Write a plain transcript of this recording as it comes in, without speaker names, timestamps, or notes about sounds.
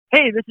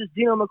Hey, this is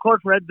Dino McCord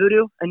from Red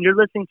Voodoo, and you're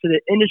listening to the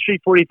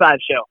Industry 45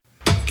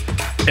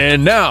 show.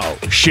 And now,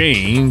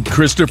 Shane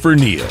Christopher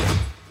Neal.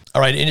 All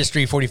right,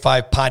 Industry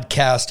 45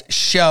 podcast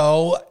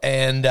show.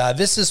 And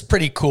this is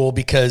pretty cool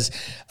because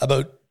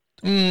about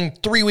 3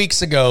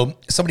 weeks ago,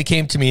 somebody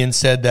came to me and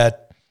said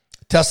that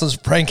Tesla's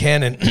Frank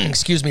Hannon,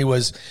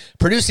 was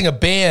producing a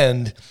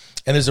band,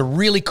 and there's a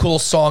really cool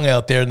song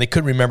out there, and they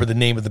couldn't remember the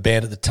name of the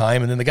band at the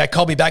time. And then the guy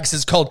called me back and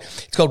says,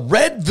 it's called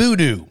Red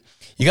Voodoo.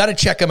 You got to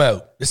check them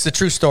out. This is a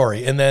true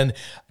story. And then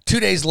 2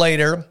 days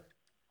later,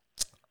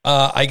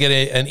 I get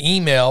an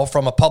email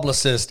from a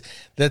publicist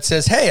that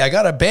says, hey, I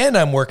got a band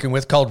I'm working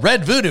with called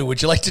Red Voodoo.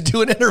 Would you like to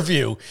do an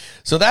interview?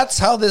 So that's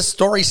how this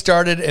story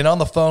started. And on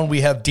the phone,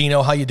 we have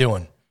Dino. How you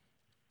doing?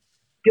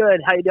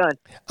 Good. How you doing?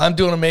 I'm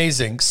doing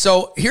amazing.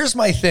 So here's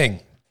my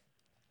thing.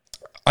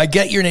 I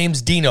get your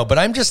name's Dino, but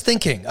I'm just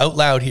thinking out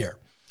loud here.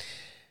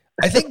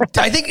 I'm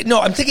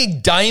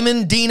thinking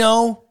Diamond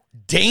Dino,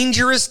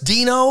 Dangerous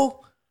Dino.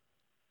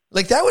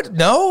 Like that would,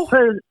 no?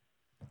 Putting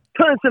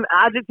some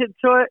adjective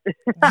to it.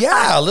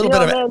 Yeah, a little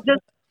bit of it. Man,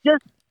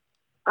 just,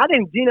 I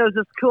think Dino's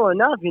just cool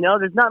enough,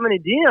 There's not many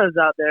Dinos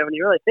out there when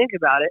you really think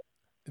about it.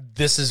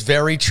 This is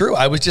very true.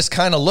 I was just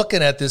kind of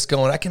looking at this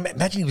going, I can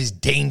imagine he was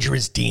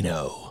Dangerous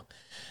Dino.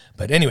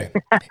 But anyway,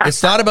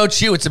 it's not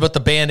about you. It's about the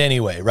band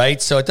anyway,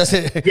 right? So it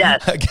doesn't,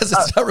 yes. I guess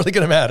it's not really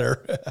going to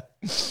matter.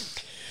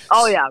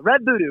 Oh, yeah.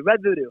 Red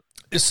Voodoo.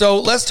 So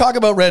let's talk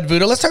about Red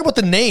Voodoo. Let's talk about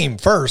the name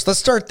first. Let's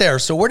start there.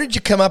 So where did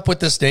you come up with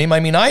this name? I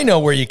mean, I know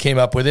where you came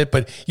up with it,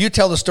 but you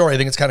tell the story. I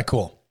think it's kind of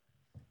cool.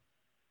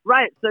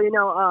 Right. So,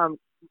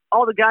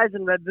 all the guys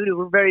in Red Voodoo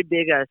were very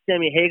big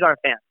Sammy Hagar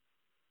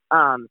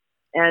fans.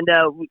 And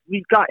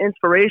we got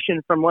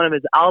inspiration from one of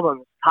his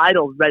albums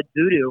titled Red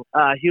Voodoo.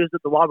 He was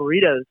with the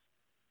Wobblitos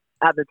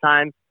at the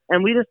time.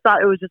 And we just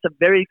thought it was just a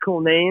very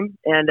cool name,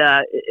 and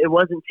it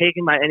wasn't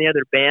taken by any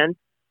other band.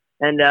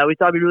 And we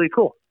thought it'd be really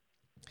cool.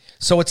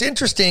 So what's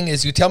interesting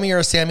is you tell me you're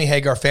a Sammy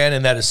Hagar fan,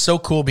 and that is so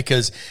cool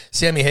because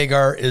Sammy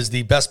Hagar is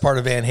the best part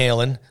of Van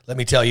Halen, let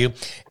me tell you.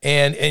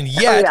 And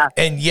yet,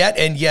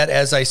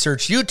 as I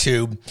search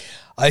YouTube,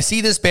 I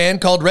see this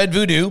band called Red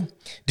Voodoo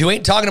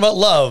Ain't Talking About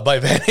Love by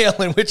Van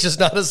Halen, which is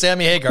not a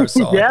Sammy Hagar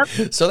song.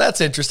 Yep. So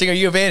that's interesting. Are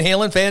you a Van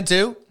Halen fan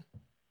too?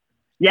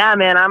 Yeah,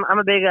 man, I'm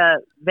a big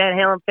Van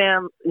Halen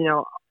fan,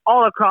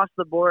 all across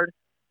the board.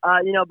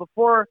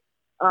 Before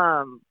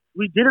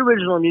we did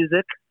original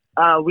music,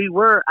 we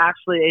were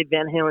actually a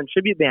Van Halen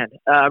tribute band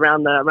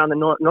around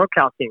the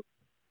NorCal team.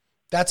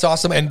 That's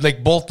awesome. And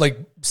both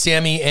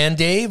Sammy and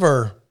Dave,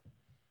 or?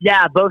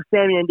 Yeah, both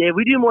Sammy and Dave.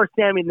 We do more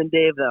Sammy than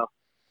Dave though,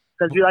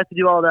 because we like to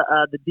do all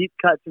the deep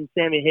cuts from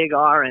Sammy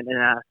Hagar and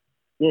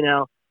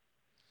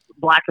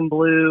Black and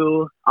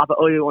Blue off of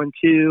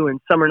OU12 and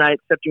Summer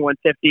Nights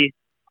 5150.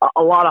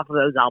 A lot off of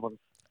those albums.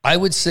 I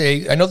would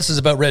say, I know this is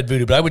about Red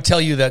Voodoo, but I would tell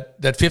you that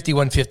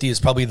 5150 is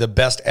probably the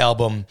best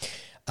album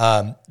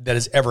that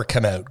has ever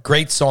come out.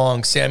 Great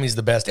song. Sammy's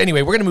the best.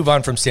 Anyway, we're going to move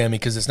on from Sammy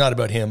because it's not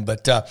about him,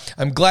 but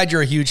I'm glad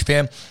you're a huge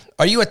fan.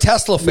 Are you a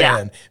Tesla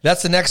fan? Yeah.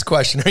 That's the next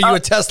question. Are you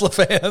a Tesla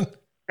fan?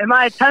 Am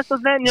I a Tesla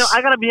fan?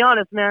 I got to be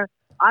honest, man.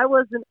 I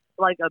wasn't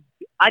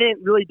I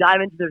didn't really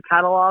dive into their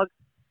catalog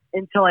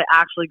until I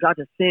actually got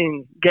to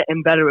sing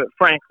Getting Better with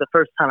Frank the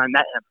first time I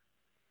met him.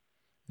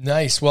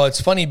 Nice. Well,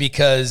 it's funny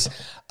because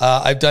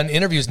I've done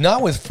interviews,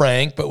 not with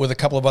Frank, but with a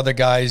couple of other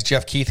guys,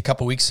 Jeff Keith a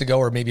couple of weeks ago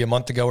or maybe a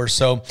month ago or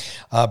so,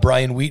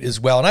 Brian Wheat as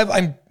well. And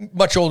I'm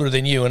much older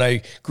than you, and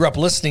I grew up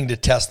listening to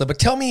Tesla. But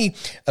tell me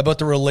about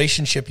the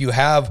relationship you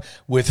have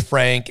with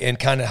Frank and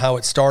kind of how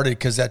it started,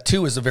 because that,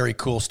 too, is a very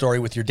cool story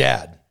with your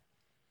dad.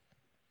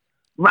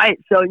 Right.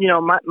 So,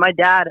 my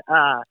dad,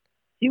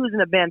 he was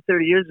in a band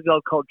 30 years ago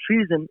called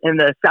Treason in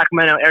the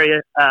Sacramento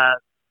area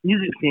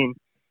music scene.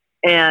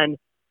 And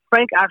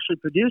Frank actually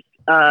produced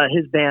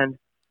his band,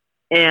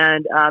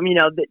 and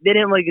they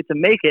didn't really get to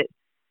make it,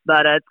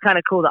 but it's kind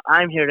of cool that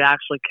I'm here to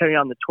actually carry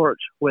on the torch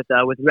with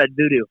Red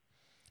Voodoo.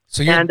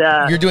 So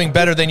you're doing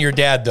better than your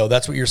dad, though.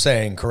 That's what you're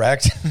saying,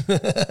 correct?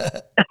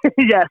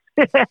 Yes,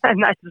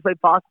 nicest way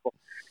possible.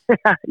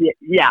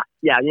 yeah,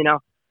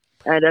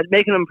 and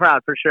making him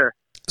proud for sure.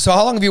 So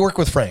how long have you worked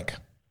with Frank?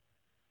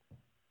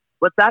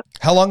 What's that?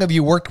 How long have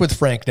you worked with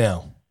Frank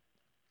now?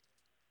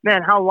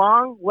 Man, how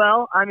long?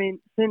 Well,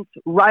 since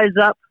Rise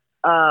Up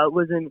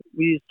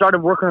we started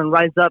working on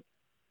Rise Up,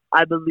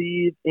 I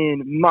believe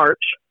in March.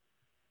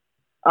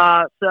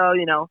 So,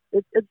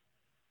 it's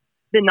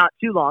been not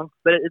too long,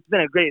 but it's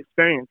been a great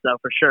experience though,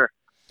 for sure.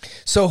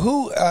 So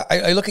who,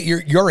 I look at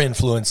your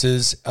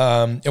influences,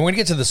 and we're gonna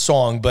get to the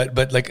song, but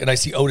and I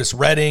see Otis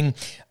Redding,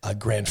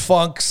 Grand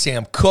Funk,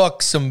 Sam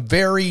Cooke, some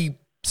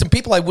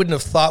people I wouldn't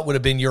have thought would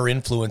have been your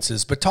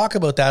influences, but talk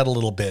about that a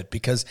little bit,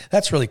 because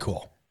that's really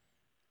cool.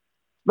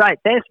 Right.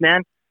 Thanks,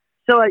 man.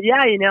 So,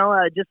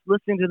 just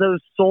listening to those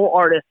soul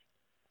artists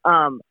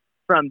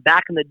from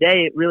back in the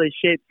day, it really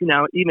shaped,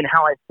 even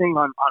how I sing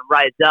on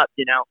Rise Up,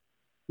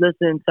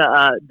 Listening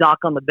to Dock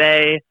on the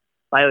Bay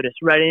by Otis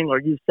Redding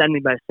or You Send Me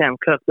by Sam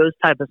Cooke, those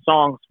type of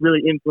songs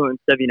really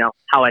influenced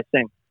how I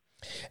sing.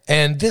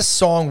 And this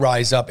song,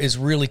 Rise Up, is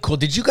really cool.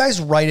 Did you guys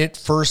write it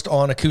first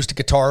on acoustic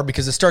guitar?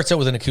 Because it starts out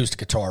with an acoustic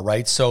guitar,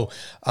 right? So,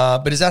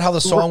 but is that how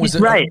the song was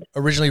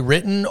originally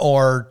written,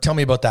 or tell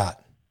me about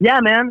that? Yeah,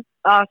 man.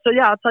 I'll tell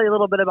you a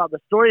little bit about the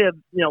story of,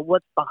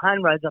 what's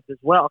behind Rise Up as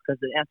well,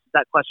 because it answers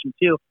that question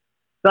too.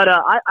 But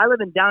I live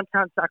in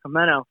downtown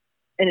Sacramento,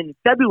 and in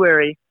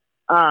February,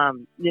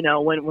 when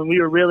we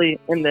were really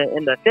in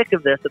the thick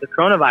of this, of the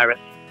coronavirus,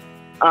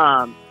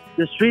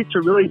 the streets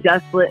are really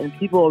desolate and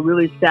people are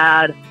really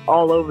sad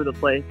all over the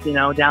place,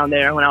 down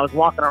there when I was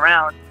walking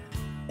around.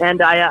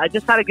 And I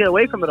just had to get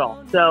away from it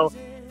all. So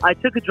I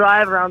took a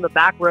drive around the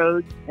back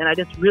roads, and I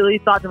just really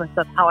thought to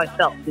myself how I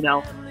felt,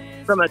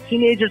 from a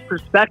teenager's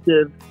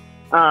perspective,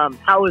 how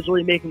it was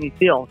really making me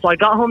feel. So I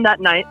got home that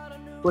night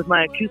with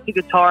my acoustic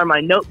guitar and my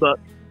notebook,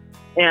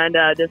 and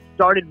just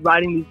started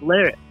writing these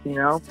lyrics,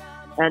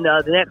 And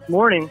the next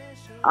morning,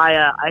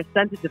 I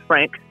sent it to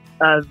Frank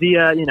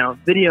via,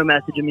 video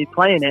message of me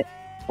playing it,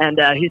 and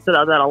he said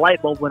that a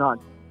light bulb went on.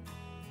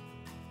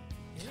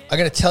 I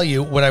got to tell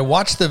you, when I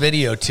watched the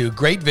video too,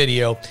 great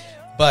video,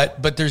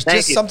 but there's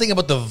just something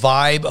about the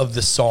vibe of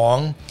the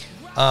song,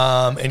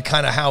 and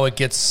kind of how it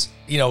gets,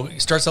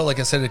 it starts out, like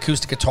I said,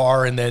 acoustic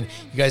guitar, and then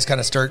you guys kind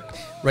of start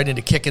right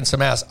into kicking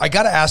some ass. I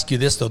got to ask you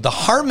this though, the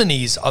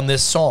harmonies on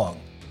this song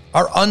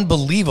are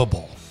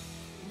unbelievable.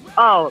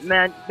 Oh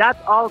man, that's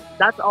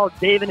all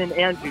David and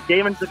Andrew.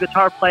 David's the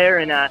guitar player,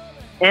 and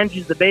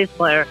Andrew's the bass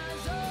player.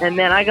 And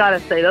man, I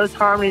gotta say, those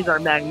harmonies are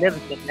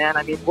magnificent, man.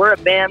 I mean, we're a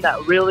band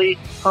that really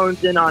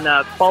hones in on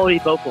quality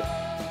vocals.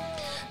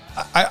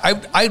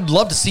 I'd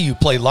love to see you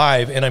play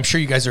live, and I'm sure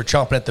you guys are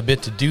chomping at the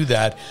bit to do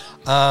that.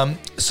 You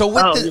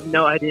have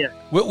no idea.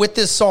 With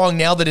this song,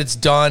 now that it's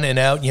done and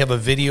out, and you have a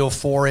video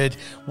for it,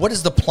 what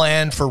is the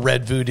plan for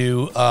Red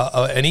Voodoo?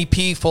 An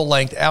EP,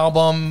 full-length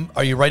album?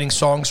 Are you writing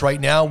songs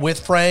right now with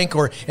Frank?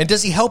 And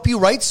does he help you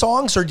write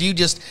songs, or do you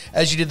just,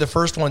 as you did the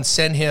first one,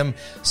 send him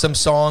some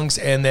songs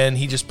and then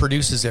he just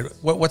produces it?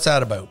 What's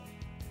that about?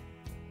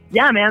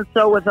 Yeah, man.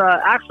 So with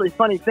actually,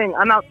 funny thing,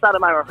 I'm outside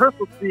of my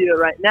rehearsal studio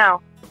right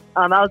now.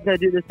 I was going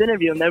to do this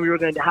interview, and then we were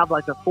going to have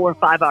like a 4 or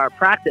 5 hour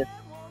practice.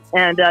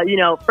 And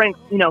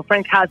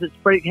Frank has his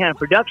Spray Can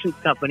Productions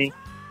company,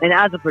 and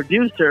as a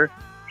producer,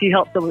 he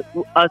helps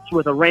us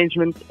with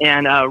arrangements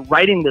and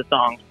writing the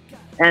songs.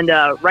 And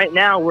right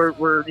now, we're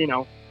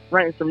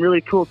writing some really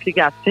cool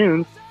kick-ass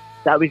tunes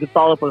that we could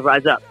follow up with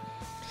Rise Up.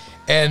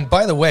 And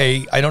by the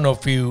way, I don't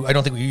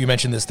think you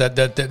mentioned this, that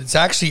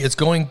it's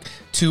going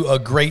to a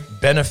great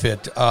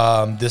benefit.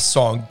 This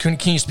song, can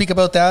you speak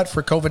about that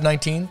for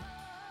COVID-19?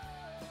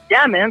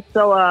 Yeah, man.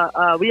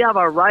 So we have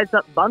our Rise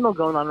Up bundle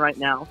going on right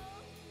now,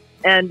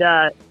 and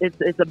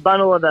it's a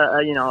bundle of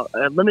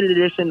a limited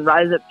edition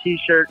Rise Up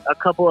T-shirt, a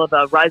couple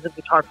of Rise Up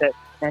guitar picks,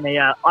 and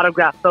a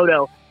autographed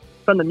photo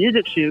from the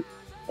music shoot.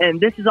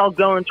 And this is all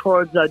going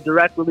towards a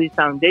Direct Relief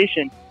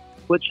Foundation,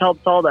 which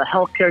helps all the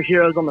healthcare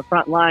heroes on the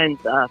front lines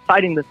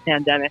fighting this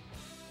pandemic.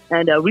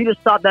 And we just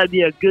thought that'd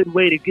be a good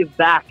way to give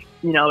back,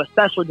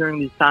 especially during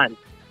these times.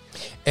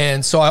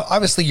 And so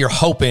obviously you're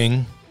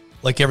hoping,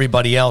 like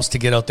everybody else, to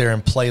get out there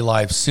and play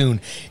live soon.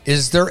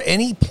 Is there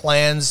any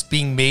plans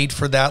being made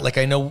for that? Like,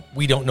 I know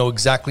we don't know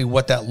exactly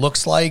what that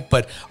looks like,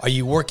 but are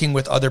you working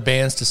with other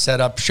bands to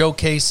set up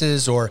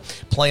showcases or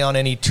play on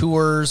any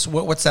tours?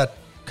 What's that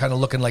kind of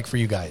looking like for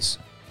you guys?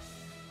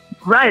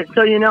 Right.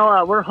 So,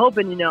 we're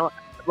hoping,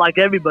 like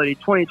everybody,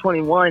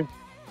 2021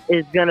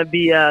 is going to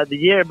be the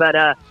year. But,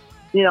 I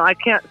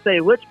can't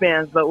say which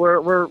bands, but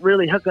we're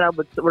really hooking up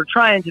we're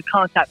trying to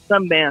contact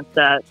some bands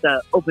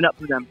to open up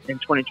for them in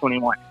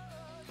 2021.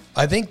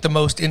 I think the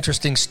most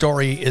interesting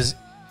story is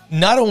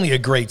not only a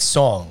great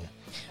song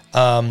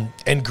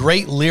and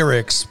great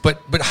lyrics, but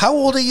how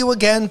old are you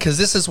again? Because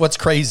this is what's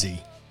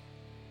crazy.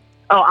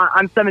 Oh,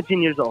 I'm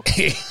 17 years old.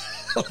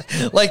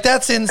 Like,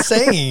 that's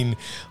insane.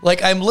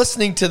 Like, I'm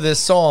listening to this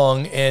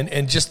song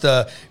and just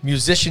the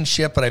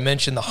musicianship, but I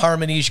mentioned the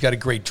harmonies. You got a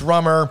great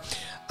drummer.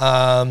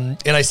 And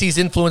I see he's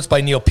influenced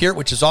by Neil Peart,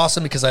 which is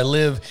awesome because I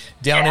live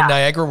down in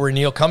Niagara where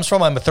Neil comes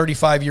from. I'm a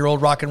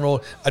 35-year-old rock and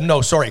roll. I'm a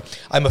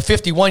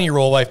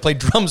 51-year-old. I've played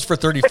drums for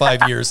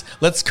 35 years.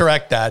 Let's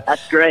correct that.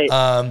 That's great.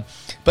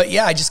 But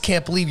yeah, I just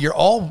can't believe you're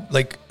all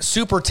like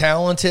super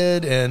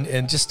talented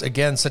and just,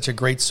 again, such a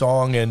great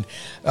song. And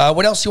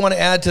what else you want to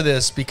add to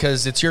this?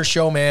 Because it's your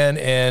show, man.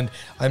 And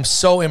I'm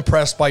so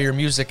impressed by your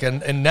music.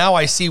 And now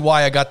I see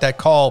why I got that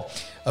call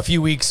a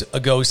few weeks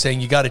ago saying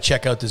you got to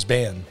check out this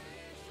band.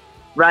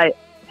 Right.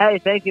 Hey,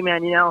 thank you,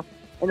 man.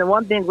 And the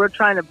one thing we're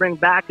trying to bring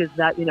back is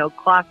that,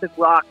 classic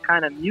rock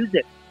kind of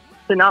music.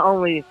 So not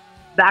only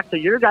back to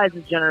your guys'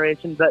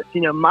 generation, but,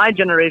 my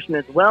generation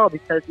as well,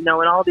 because, in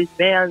all these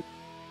bands,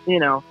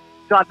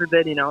 God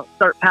forbid,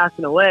 start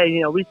passing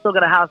away, we still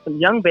got to have some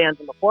young bands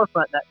in the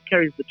forefront that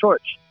carries the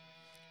torch.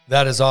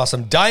 That is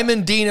awesome.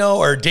 Diamond Dino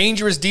or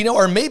Dangerous Dino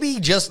or maybe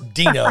just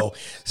Dino.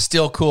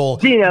 Still cool.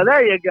 Dino,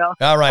 there you go.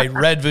 All right,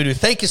 Red Voodoo.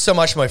 Thank you so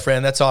much, my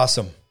friend. That's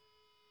awesome.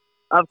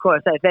 Of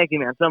course. Hey, thank you,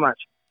 man, so much.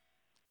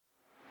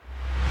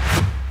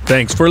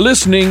 Thanks for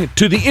listening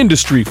to the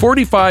Industry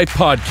 45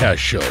 Podcast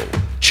Show.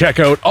 Check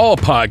out all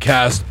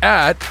podcasts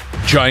at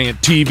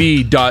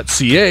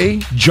gianttv.ca,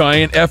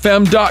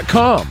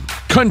 giantfm.com,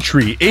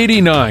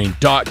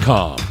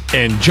 country89.com,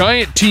 and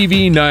Giant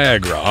TV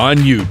Niagara on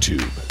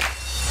YouTube.